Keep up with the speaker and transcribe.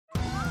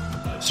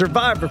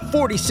Survivor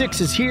 46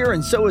 is here,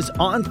 and so is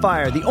On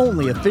Fire, the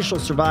only official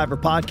Survivor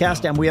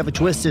podcast, and we have a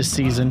twist this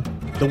season.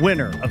 The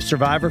winner of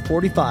Survivor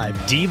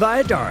 45, Dee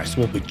Valladares,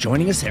 will be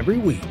joining us every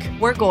week.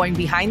 We're going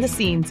behind the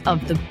scenes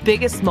of the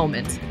biggest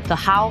moments, the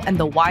how and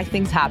the why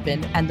things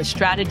happen, and the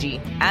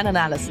strategy and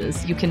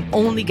analysis you can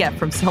only get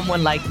from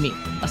someone like me,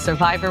 a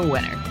Survivor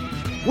winner.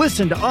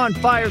 Listen to On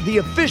Fire, the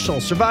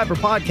official Survivor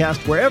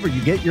podcast, wherever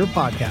you get your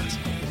podcast.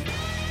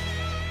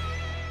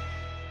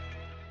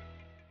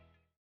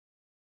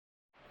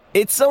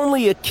 It's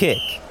only a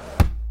kick,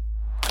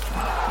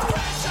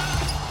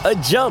 a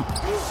jump,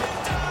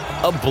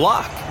 a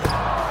block.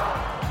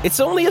 It's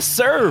only a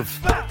serve.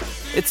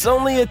 It's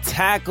only a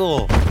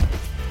tackle,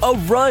 a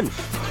run.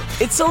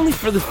 It's only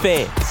for the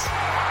fans.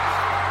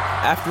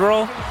 After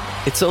all,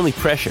 it's only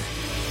pressure.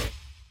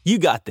 You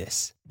got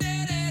this.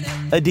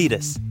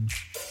 Adidas.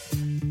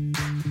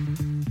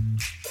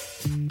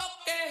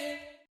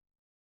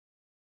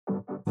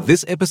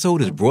 This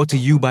episode is brought to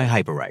you by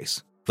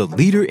Hyperice, the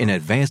leader in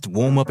advanced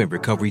warm-up and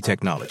recovery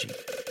technology.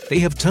 They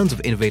have tons of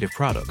innovative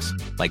products,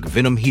 like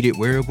Venom heated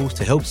wearables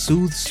to help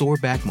soothe sore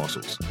back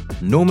muscles,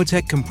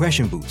 Normatec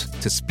compression boots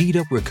to speed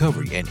up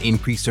recovery and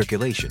increase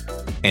circulation,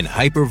 and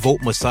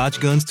Hypervolt massage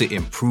guns to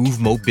improve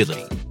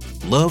mobility.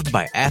 Loved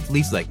by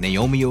athletes like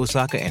Naomi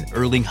Osaka and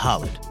Erling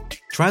Haaland.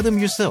 Try them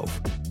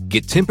yourself.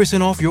 Get 10%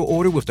 off your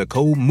order with the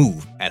code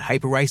MOVE at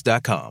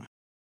Hyperice.com.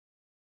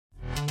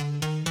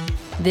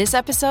 This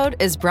episode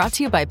is brought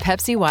to you by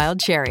Pepsi Wild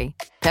Cherry.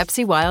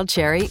 Pepsi Wild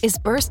Cherry is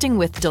bursting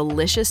with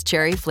delicious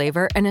cherry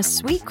flavor and a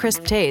sweet,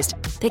 crisp taste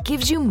that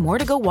gives you more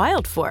to go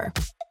wild for.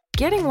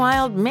 Getting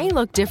wild may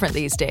look different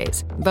these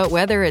days, but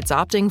whether it's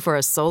opting for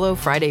a solo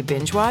Friday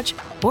binge watch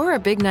or a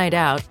big night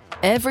out,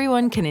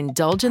 everyone can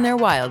indulge in their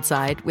wild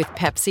side with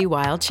Pepsi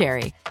Wild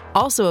Cherry.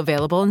 Also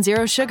available in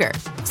Zero Sugar.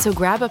 So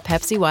grab a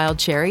Pepsi Wild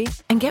Cherry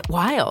and get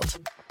wild.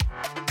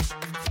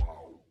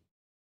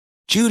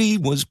 Judy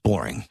was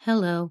boring.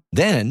 Hello.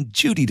 Then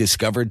Judy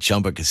discovered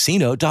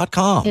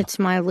ChumbaCasino.com. It's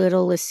my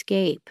little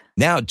escape.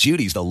 Now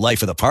Judy's the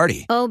life of the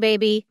party. Oh,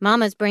 baby,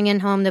 mama's bringing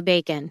home the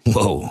bacon.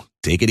 Whoa,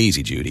 take it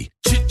easy, Judy.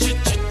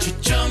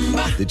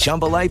 The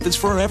Chumba life is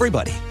for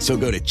everybody. So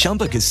go to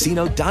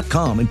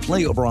ChumbaCasino.com and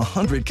play over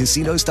 100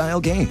 casino-style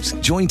games.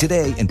 Join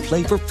today and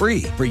play for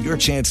free for your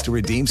chance to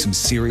redeem some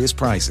serious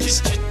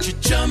prizes.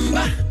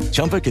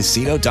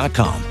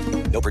 ChumbaCasino.com.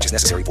 No purchase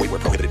necessary. Void where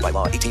prohibited by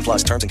law. 18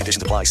 plus terms and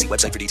conditions apply. See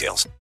website for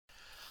details.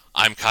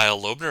 I'm Kyle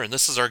Loebner, and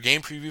this is our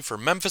game preview for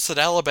Memphis at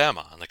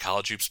Alabama on the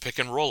College Hoops Pick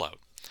and Rollout.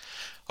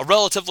 A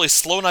relatively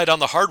slow night on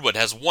the hardwood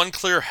has one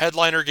clear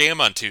headliner game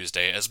on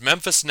Tuesday as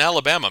Memphis and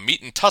Alabama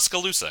meet in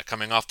Tuscaloosa,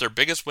 coming off their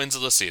biggest wins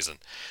of the season.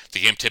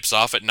 The game tips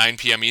off at 9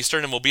 p.m.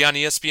 Eastern and will be on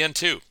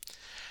ESPN2.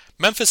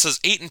 Memphis is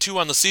 8-2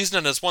 on the season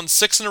and has won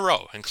 6 in a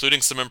row,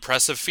 including some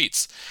impressive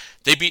feats.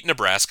 They beat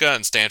Nebraska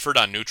and Stanford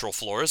on neutral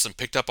floors and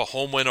picked up a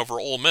home win over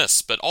Ole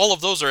Miss, but all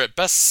of those are at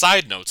best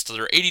side notes to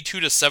their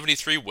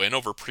 82-73 win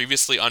over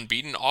previously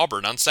unbeaten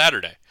Auburn on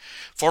Saturday.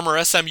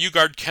 Former SMU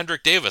guard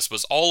Kendrick Davis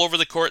was all over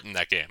the court in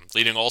that game,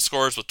 leading all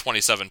scorers with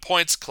 27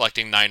 points,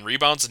 collecting 9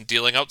 rebounds, and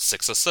dealing out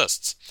 6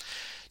 assists.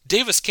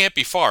 Davis can't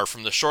be far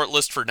from the short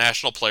list for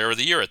National Player of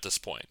the Year at this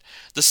point.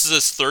 This is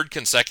his third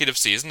consecutive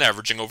season,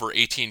 averaging over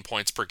 18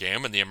 points per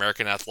game in the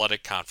American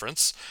Athletic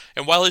Conference,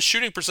 and while his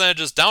shooting percentage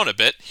is down a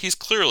bit, he's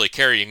clearly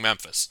carrying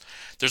Memphis.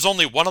 There's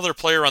only one other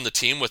player on the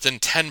team within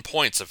 10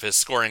 points of his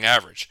scoring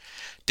average.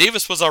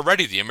 Davis was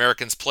already the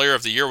Americans Player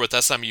of the Year with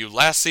SMU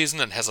last season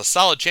and has a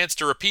solid chance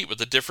to repeat with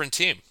a different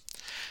team.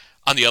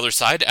 On the other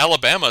side,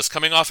 Alabama is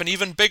coming off an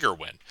even bigger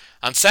win.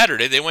 On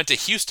Saturday, they went to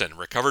Houston and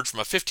recovered from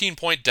a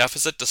 15-point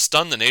deficit to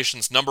stun the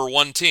nation's number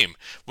 1 team,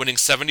 winning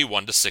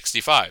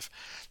 71-65.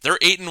 They're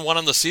 8-1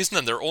 on the season,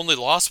 and their only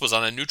loss was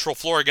on a neutral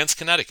floor against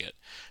Connecticut.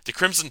 The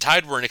Crimson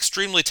Tide were an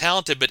extremely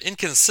talented but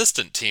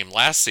inconsistent team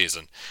last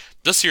season.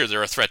 This year,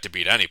 they're a threat to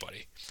beat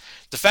anybody.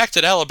 The fact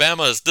that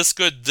Alabama is this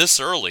good this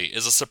early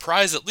is a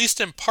surprise, at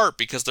least in part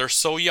because they're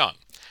so young.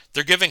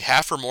 They're giving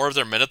half or more of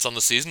their minutes on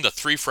the season to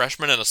 3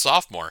 freshmen and a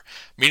sophomore,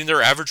 meaning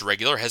their average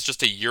regular has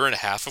just a year and a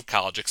half of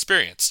college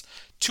experience.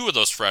 2 of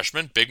those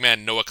freshmen, big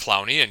man Noah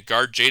Clowney and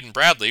guard Jaden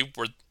Bradley,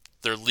 were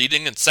their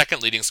leading and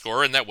second leading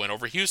scorer in that win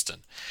over Houston.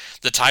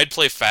 The Tide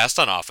play fast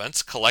on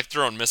offense, collect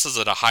their own misses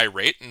at a high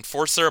rate, and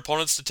force their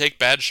opponents to take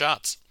bad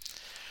shots.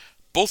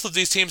 Both of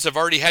these teams have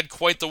already had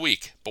quite the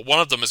week, but one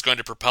of them is going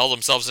to propel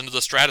themselves into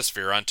the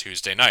stratosphere on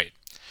Tuesday night.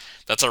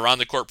 That's our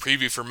on-the-court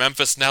preview for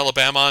Memphis and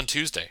Alabama on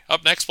Tuesday.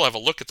 Up next, we'll have a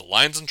look at the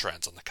lines and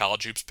trends on the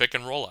College Hoops Pick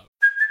and Rollout.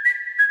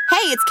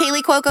 Hey, it's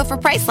Kaylee Cuoco for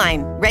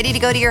Priceline. Ready to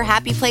go to your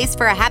happy place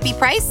for a happy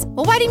price?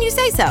 Well, why didn't you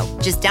say so?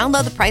 Just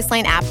download the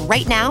Priceline app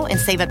right now and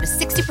save up to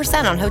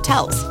 60% on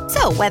hotels.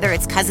 So whether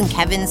it's Cousin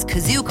Kevin's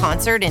Kazoo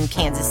Concert in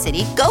Kansas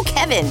City, go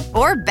Kevin,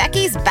 or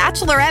Becky's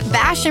Bachelorette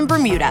Bash in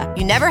Bermuda,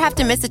 you never have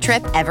to miss a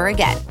trip ever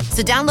again.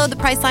 So download the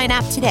Priceline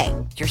app today.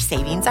 Your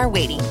savings are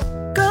waiting.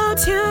 Go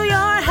to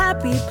your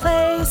happy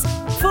place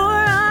for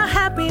a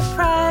happy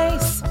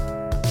price.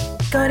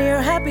 Go to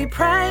your happy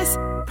price,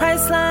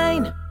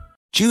 Priceline.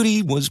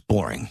 Judy was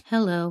boring.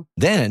 Hello.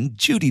 Then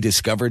Judy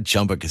discovered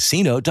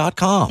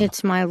ChumbaCasino.com.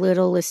 It's my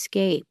little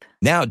escape.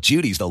 Now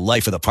Judy's the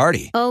life of the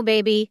party. Oh,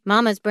 baby,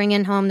 mama's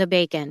bringing home the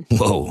bacon.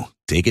 Whoa,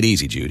 take it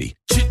easy, Judy.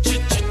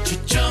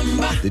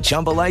 The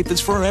Chumba life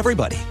is for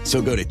everybody. So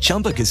go to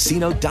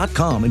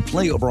ChumbaCasino.com and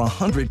play over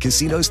 100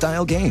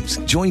 casino-style games.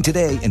 Join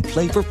today and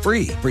play for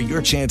free for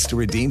your chance to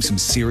redeem some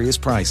serious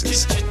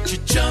prizes.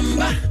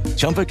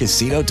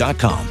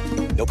 ChumbaCasino.com.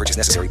 No purchase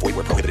necessary. Void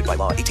where prohibited by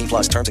law.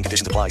 18+ terms and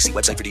conditions apply. See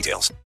website for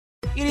details.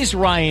 It is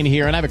Ryan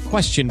here, and I have a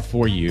question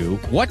for you.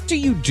 What do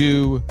you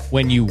do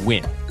when you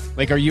win?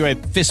 Like, are you a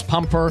fist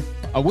pumper,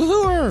 a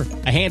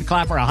woohooer, a hand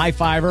clapper, a high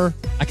fiver?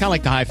 I kind of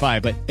like the high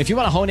five, but if you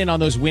want to hone in on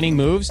those winning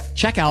moves,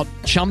 check out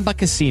Chumba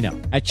Casino.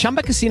 At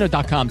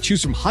ChumbaCasino.com,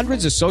 choose from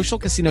hundreds of social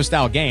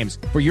casino-style games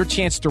for your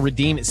chance to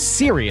redeem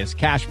serious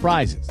cash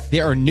prizes.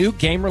 There are new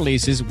game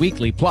releases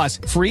weekly, plus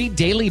free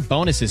daily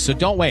bonuses. So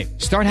don't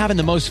wait. Start having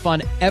the most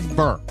fun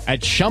ever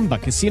at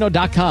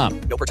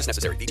ChumbaCasino.com. No purchase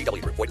necessary.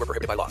 VGW. Void where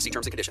prohibited by law. See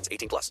terms and conditions.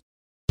 18+.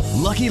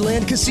 Lucky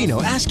Land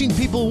Casino, asking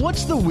people,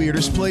 what's the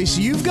weirdest place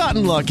you've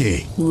gotten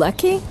lucky?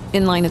 Lucky?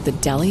 In line at the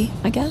deli,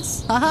 I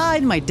guess? Aha,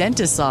 in my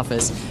dentist's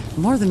office.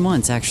 More than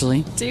once,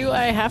 actually. Do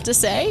I have to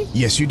say?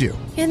 Yes, you do.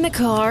 In the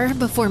car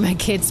before my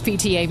kids'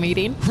 PTA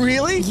meeting.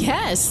 Really?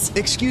 Yes.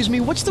 Excuse me,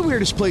 what's the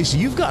weirdest place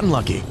you've gotten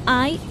lucky?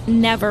 I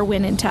never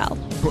win and tell.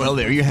 Well,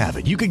 there you have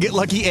it. You can get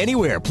lucky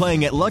anywhere,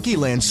 playing at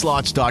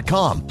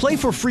LuckyLandSlots.com. Play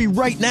for free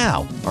right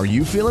now. Are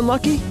you feeling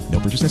lucky? No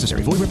purchase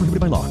necessary. Void where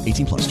prohibited by law.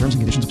 18+. Terms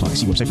and conditions apply.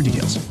 See website for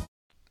details.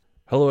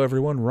 Hello,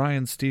 everyone.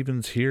 Ryan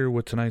Stevens here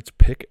with tonight's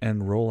pick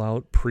and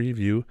rollout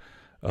preview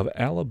of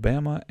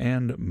Alabama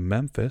and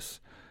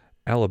Memphis.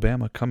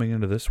 Alabama coming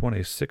into this one a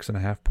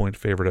 6.5-point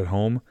favorite at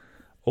home,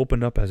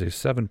 opened up as a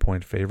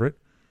 7-point favorite.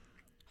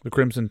 The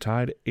Crimson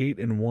Tide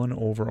 8-1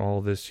 overall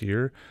this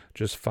year,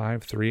 just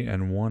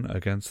 5-3-1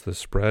 against the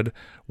spread.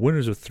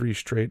 Winners of 3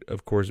 straight,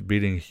 of course,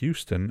 beating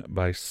Houston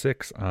by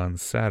 6 on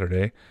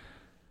Saturday.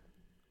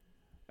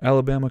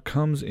 Alabama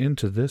comes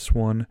into this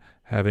one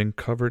having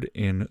covered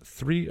in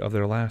 3 of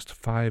their last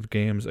 5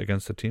 games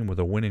against a team with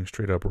a winning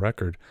straight-up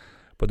record,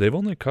 but they've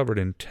only covered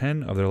in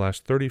 10 of their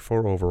last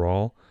 34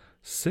 overall,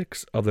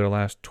 6 of their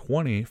last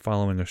 20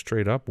 following a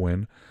straight-up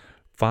win,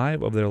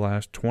 5 of their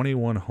last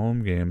 21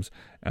 home games,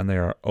 and they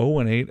are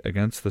 0-8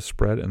 against the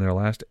spread in their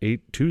last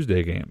 8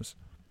 Tuesday games.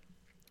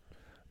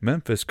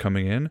 Memphis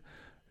coming in,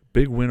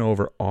 big win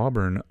over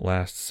Auburn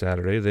last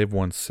Saturday. They've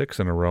won 6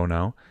 in a row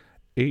now,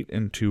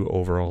 8-2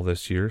 overall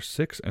this year,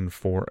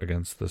 6-4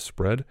 against the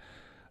spread.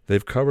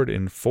 They've covered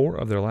in 4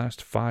 of their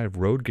last 5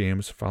 road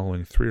games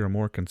following 3 or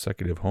more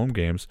consecutive home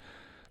games.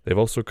 They've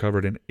also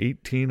covered in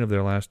 18 of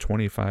their last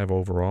 25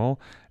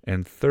 overall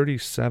and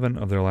 37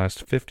 of their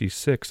last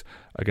 56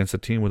 against a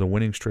team with a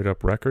winning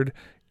straight-up record.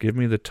 Give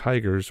me the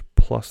Tigers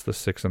plus the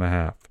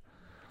 6.5.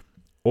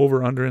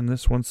 Over-under in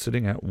this one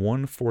sitting at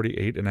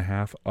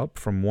 148.5, up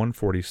from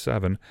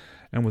 147,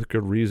 and with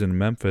good reason.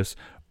 Memphis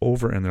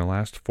over in their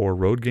last 4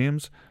 road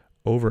games,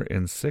 over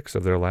in 6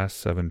 of their last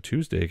 7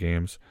 Tuesday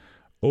games,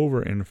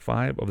 over in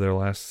 5 of their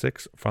last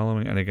 6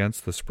 following an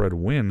against the spread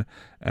win,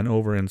 and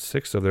over in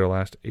 6 of their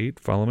last 8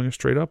 following a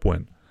straight-up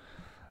win.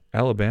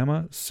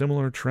 Alabama,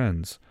 similar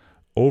trends.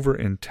 Over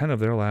in 10 of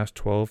their last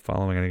 12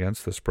 following an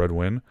against the spread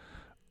win,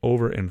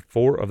 over in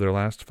 4 of their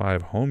last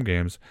 5 home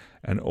games,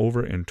 and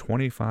over in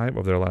 25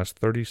 of their last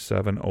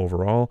 37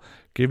 overall.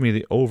 Give me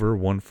the over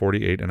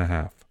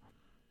 148.5.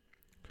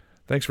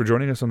 Thanks for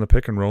joining us on the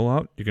Pick and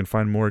Rollout. You can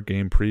find more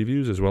game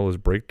previews as well as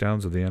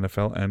breakdowns of the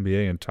NFL,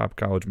 NBA, and top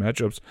college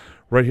matchups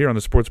right here on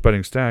the Sports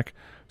Betting Stack.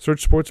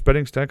 Search Sports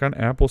Betting Stack on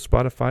Apple,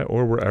 Spotify,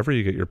 or wherever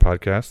you get your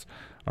podcasts.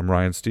 I'm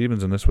Ryan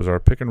Stevens, and this was our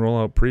Pick and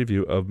Rollout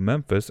preview of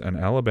Memphis and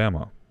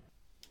Alabama.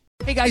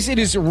 Hey guys, it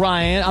is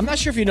Ryan. I'm not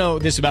sure if you know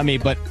this about me,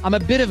 but I'm a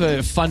bit of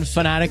a fun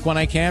fanatic when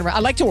I can. I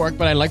like to work,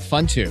 but I like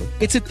fun too.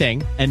 It's a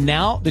thing. And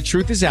now the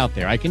truth is out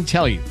there. I can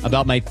tell you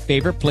about my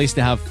favorite place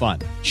to have fun.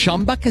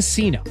 Chumba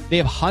Casino. They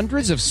have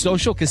hundreds of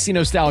social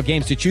casino style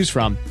games to choose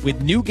from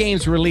with new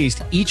games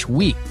released each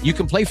week. You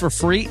can play for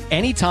free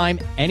anytime,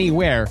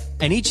 anywhere.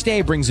 And each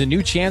day brings a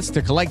new chance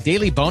to collect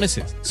daily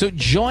bonuses. So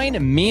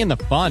join me in the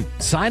fun.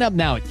 Sign up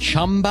now at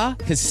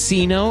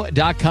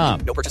ChumbaCasino.com.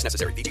 No purchase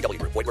necessary.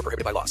 VGW. Void where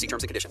prohibited by law. See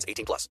terms and conditions.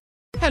 18+.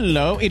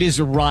 Hello, it is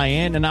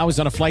Ryan, and I was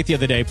on a flight the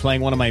other day playing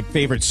one of my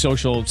favorite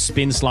social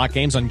spin slot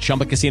games on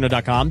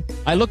ChumbaCasino.com.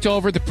 I looked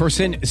over at the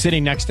person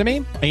sitting next to me,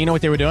 and you know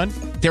what they were doing?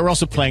 They were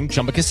also playing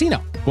Chumba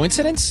Casino.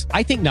 Coincidence?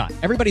 I think not.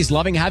 Everybody's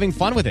loving having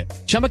fun with it.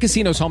 Chumba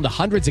Casino is home to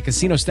hundreds of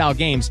casino-style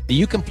games that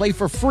you can play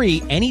for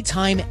free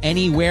anytime,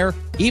 anywhere,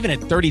 even at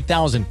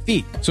 30,000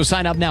 feet. So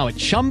sign up now at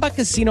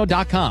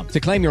ChumbaCasino.com to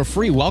claim your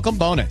free welcome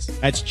bonus.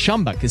 That's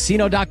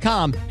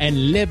ChumbaCasino.com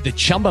and live the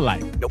Chumba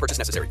life. No purchase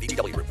necessary.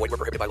 VGW. Void where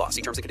prohibited by law.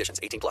 See terms and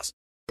conditions. 18+.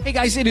 Hey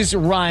guys, it is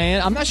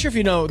Ryan. I'm not sure if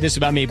you know this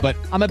about me, but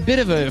I'm a bit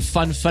of a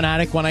fun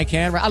fanatic when I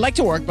can. I like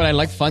to work, but I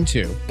like fun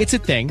too. It's a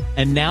thing.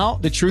 And now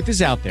the truth is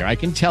out there. I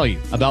can tell you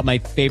about my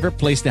favorite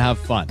place to have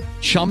fun.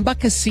 Chumba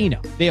Casino.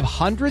 They have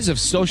hundreds of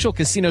social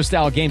casino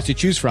style games to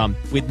choose from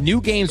with new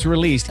games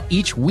released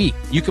each week.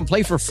 You can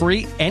play for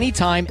free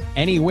anytime,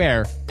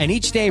 anywhere. And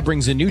each day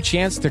brings a new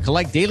chance to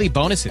collect daily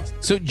bonuses.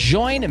 So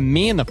join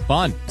me in the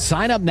fun.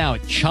 Sign up now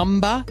at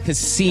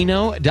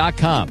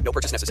ChumbaCasino.com. No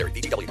purchase necessary.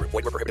 VGW Group.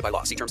 Void where prohibited by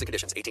law. See terms and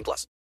conditions.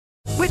 18+.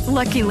 With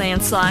Lucky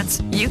Land Slots,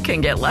 you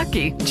can get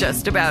lucky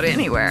just about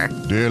anywhere.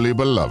 Dearly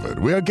beloved,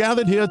 we are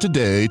gathered here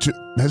today to...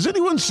 Has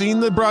anyone seen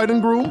the bride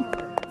and groom?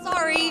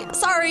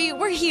 Sorry,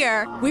 we're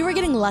here. We were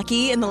getting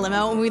lucky in the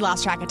limo and we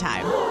lost track of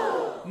time.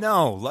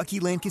 No, Lucky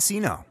Land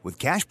Casino. With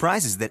cash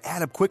prizes that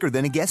add up quicker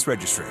than a guest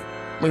registry.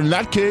 In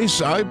that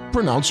case, I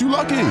pronounce you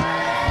lucky.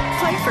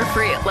 Play for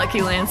free at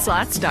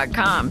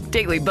LuckyLandSlots.com.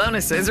 Daily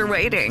bonuses are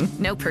waiting.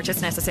 No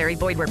purchase necessary.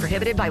 Void where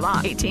prohibited by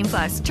law.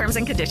 18+. Terms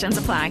and conditions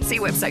apply. See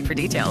website for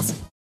details.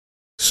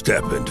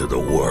 Step into the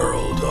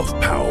world of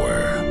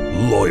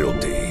power,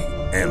 loyalty,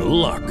 and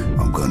luck.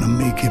 I'm gonna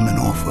make him an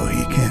offer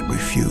he can't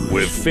refuse.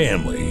 With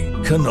family,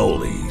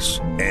 cannolis,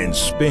 and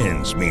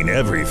spins mean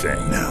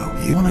everything. Now,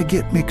 you wanna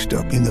get mixed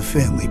up in the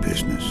family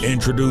business.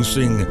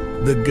 Introducing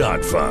The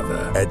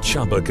Godfather at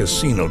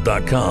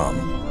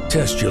ChumbaCasino.com.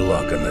 Test your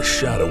luck in the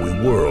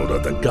shadowy world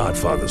of The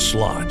Godfather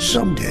slot.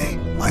 Someday,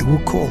 I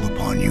will call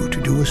upon you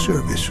to do a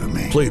service for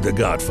me. Play The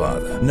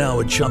Godfather, now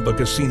at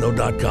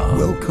ChumbaCasino.com.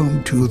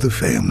 Welcome to the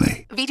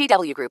family.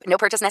 VGW Group. No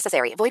purchase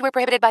necessary. Void where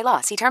prohibited by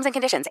law. See terms and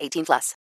conditions. 18+.